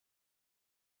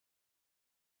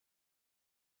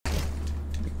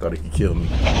Thought he could kill me. You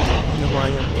know who I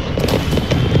am?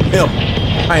 Him.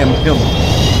 I am him.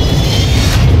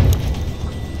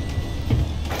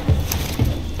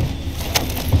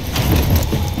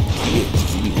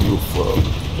 You fuck.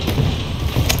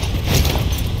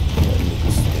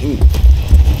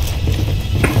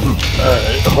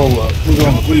 Alright, hold up.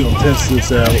 We're gonna test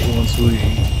this out once we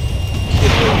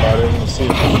get everybody. We'll see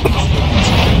if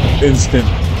it's instant.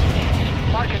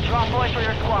 Mark a drop point for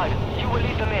your squad. You will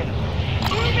lead them in.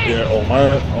 Yeah,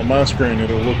 on my screen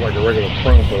it'll look like a regular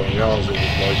prone, but on y'all's it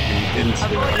looks like the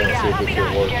instant. I don't see if this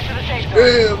will work.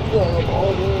 Yeah,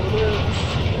 all over there.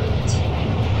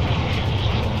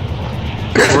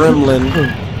 Gremlin.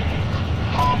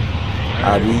 I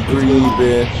be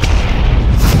grieving.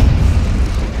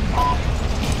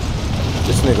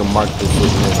 This nigga marked this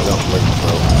shit and don't play,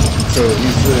 bro. So he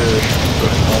said,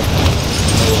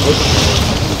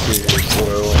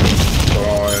 well,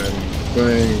 on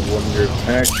thing when your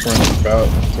attack run's about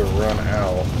to run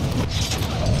out,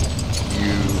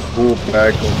 you pull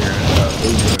back on your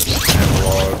movement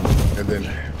analog and then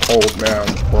hold down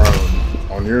prone.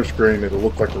 On your screen, it'll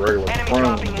look like a regular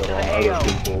prone, but on other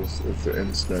people's, it's an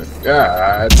instant.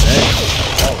 God damn!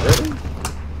 Already?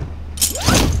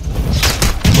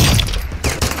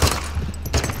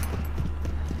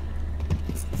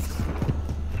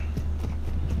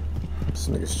 This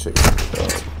nigga's chicken.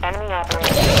 Enemy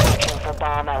operators looking for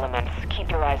bomb elements.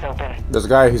 Keep your eyes open. There's a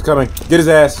guy. He's coming. Get his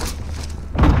ass.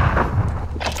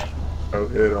 No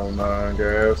hit on 9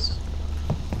 gas.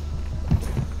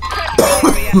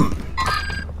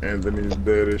 Anthony's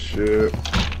dead as shit.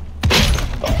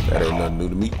 That ain't nothing new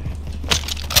to me.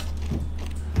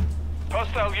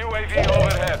 Hostile UAV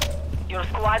overhead. Your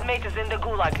squad mate is in the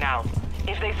gulag now.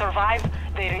 If they survive,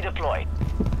 they redeploy.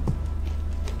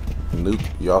 Nuke,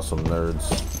 y'all some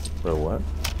nerds. Bro, what?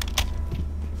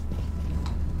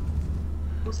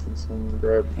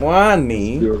 Why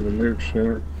me? Steal the nuke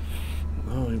shit.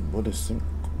 Oh, what is it?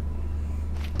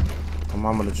 My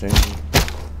mama to change me.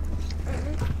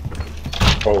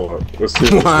 Hold up. Let's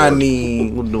see. Why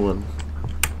me? What doing?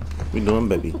 We doing,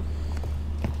 baby.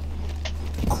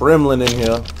 Kremlin in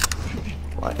here.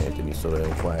 Why Anthony so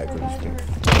damn quiet?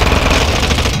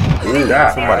 Ooh,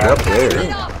 somebody up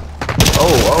there.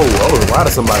 Oh, why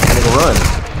did somebody nigga run?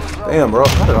 Damn, bro,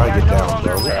 how did I get down,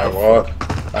 bro?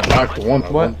 I knocked one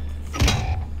of them.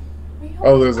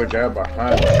 Oh, there's a guy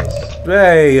behind us.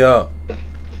 Hey,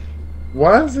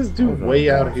 Why is this dude way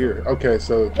out here? Okay,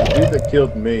 so the dude that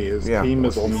killed me, his team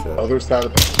is on the other side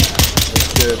of the map.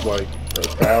 Instead, like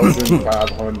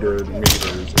 1,500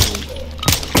 meters, and he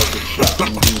fucking shot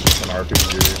me with an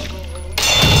RPG.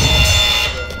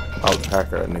 I was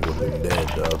hacker, that nigga would be dead,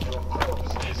 though.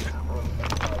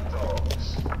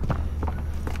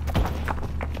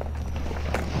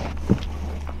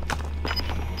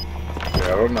 I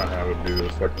don't know how to do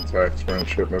this fucking tax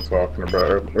friendship they're talking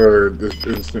about, or this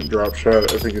instant drop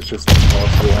shot. I think it's just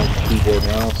impossible on keyboard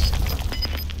mouse.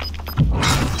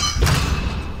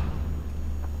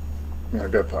 I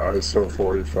got the ISO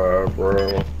 45,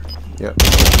 bro. Yep.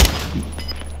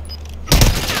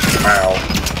 Ow.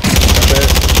 Okay,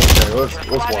 let's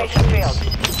watch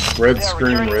this. Red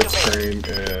screen,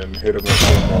 and hit him with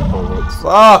one more bullet.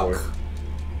 Fuck!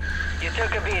 You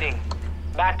took a beating.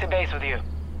 Back to base with you.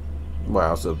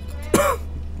 Wow, so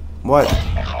what?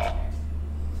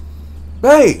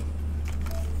 Hey!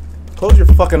 Close your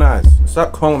fucking eyes.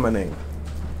 Stop calling my name.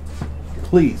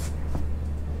 Please.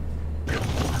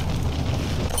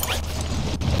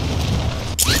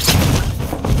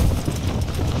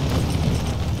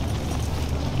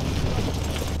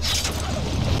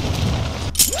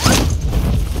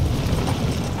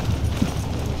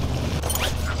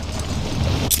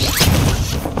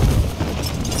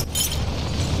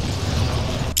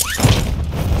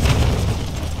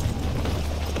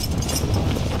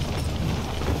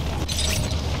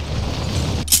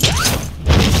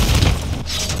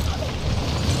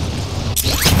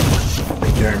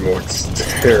 Game looks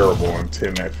terrible in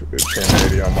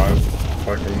 1080 on my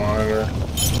fucking monitor.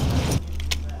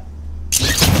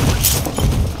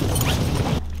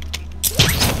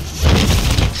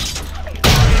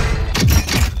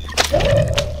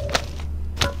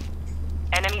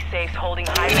 Enemy safes holding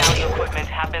high-value equipment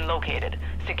have been located.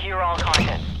 Secure all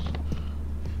contents.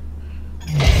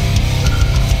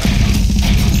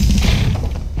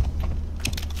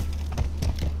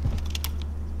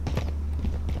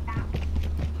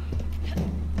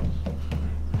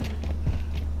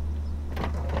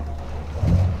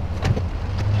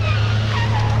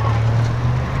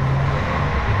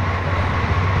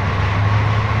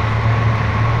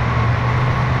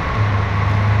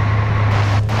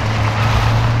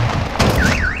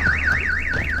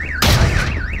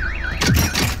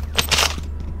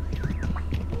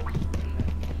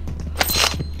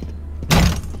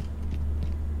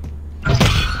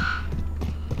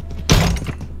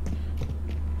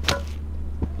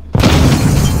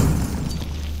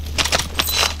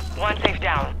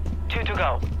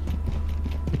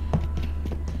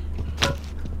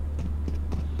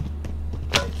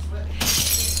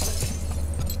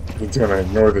 He's gonna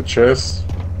ignore the chest.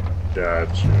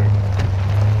 Gotcha.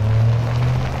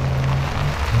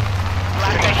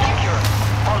 Last site secure.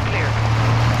 All clear.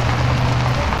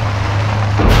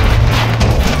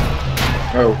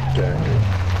 Okay.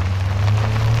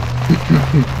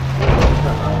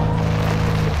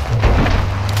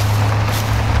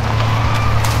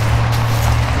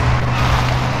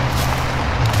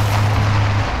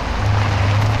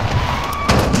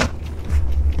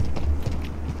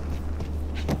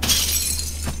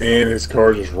 And his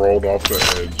car just rolled off the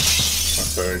edge, I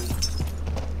think.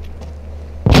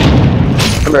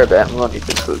 Come here, Bat. I'm gonna need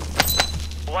this food.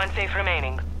 One safe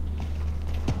remaining.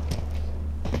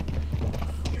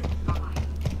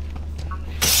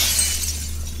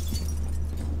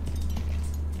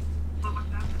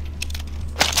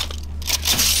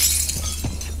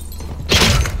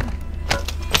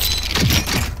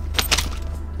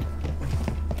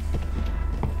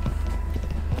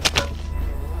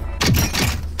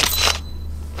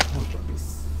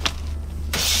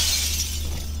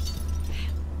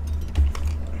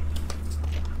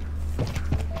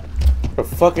 Where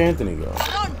the fuck Anthony go?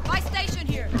 My station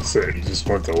here. He said he just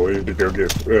went to leave to go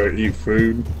get eat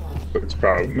food, but it's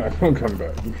probably not gonna come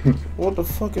back. What the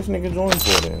fuck is nigga join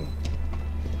for then?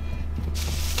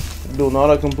 Doing all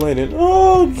that complaining.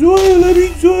 Oh, join, let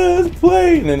me join, let's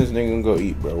play. And then this nigga gonna go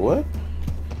eat, bro. What?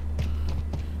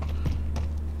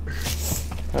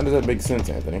 How does that make sense,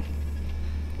 Anthony?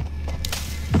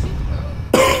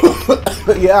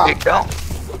 Yeah. Here you go.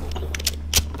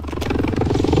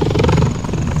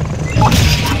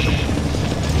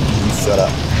 Shut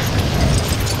up.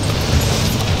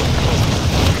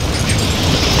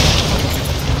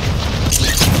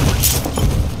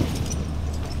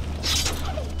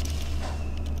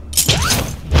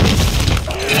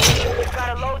 Got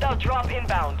a loadout drop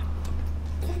inbound.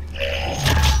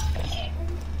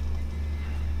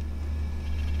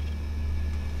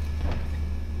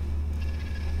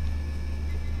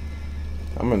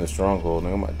 I'm in the stronghold,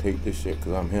 nigga. I'm about to take this shit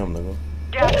because I'm him, nigga.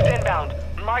 Gas is inbound.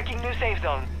 Marking new safe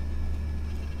zone.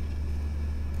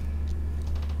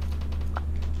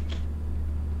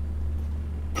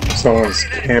 Someone's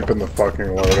camping the fucking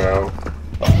loadout.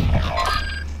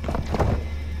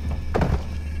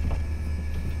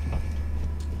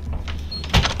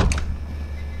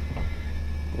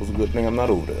 It was a good thing I'm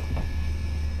not over there.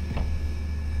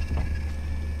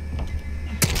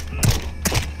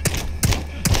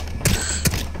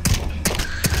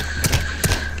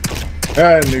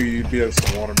 I knew you'd be at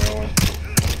some watermelon.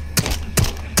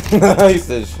 He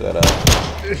said, shut up.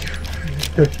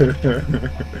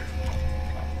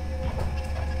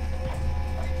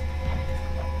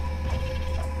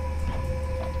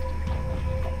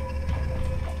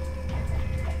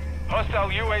 Hostile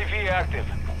UAV active.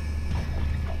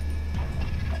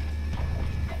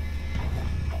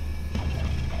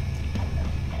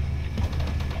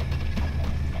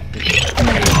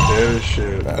 Dead as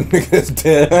shit. That nigga's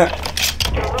dead.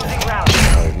 You're losing ground.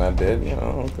 Oh, he's not dead? Yeah,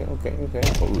 okay.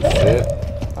 Oh, shit.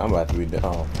 I'm about to be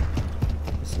down.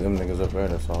 It's them niggas up there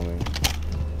that saw me.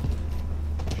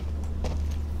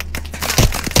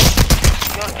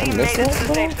 Your team made it to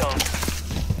the safe zone.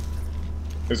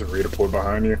 There's a redeploy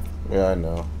behind you. Yeah, I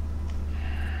know.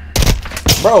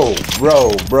 Bro,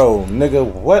 nigga,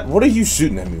 what are you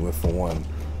shooting at me with for one?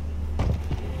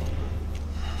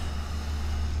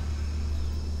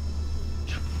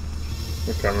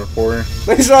 They're coming for you.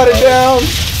 They shot it down!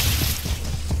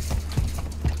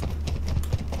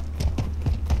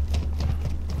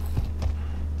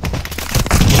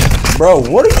 Bro,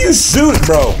 what are you shooting,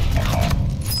 bro?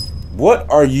 What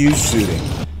are you shooting?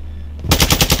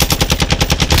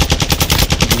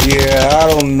 Yeah, I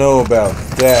don't know about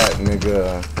that,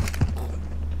 nigga.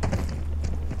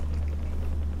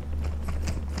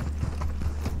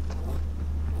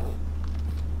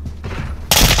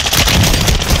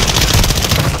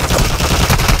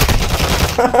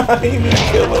 He didn't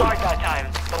kill him.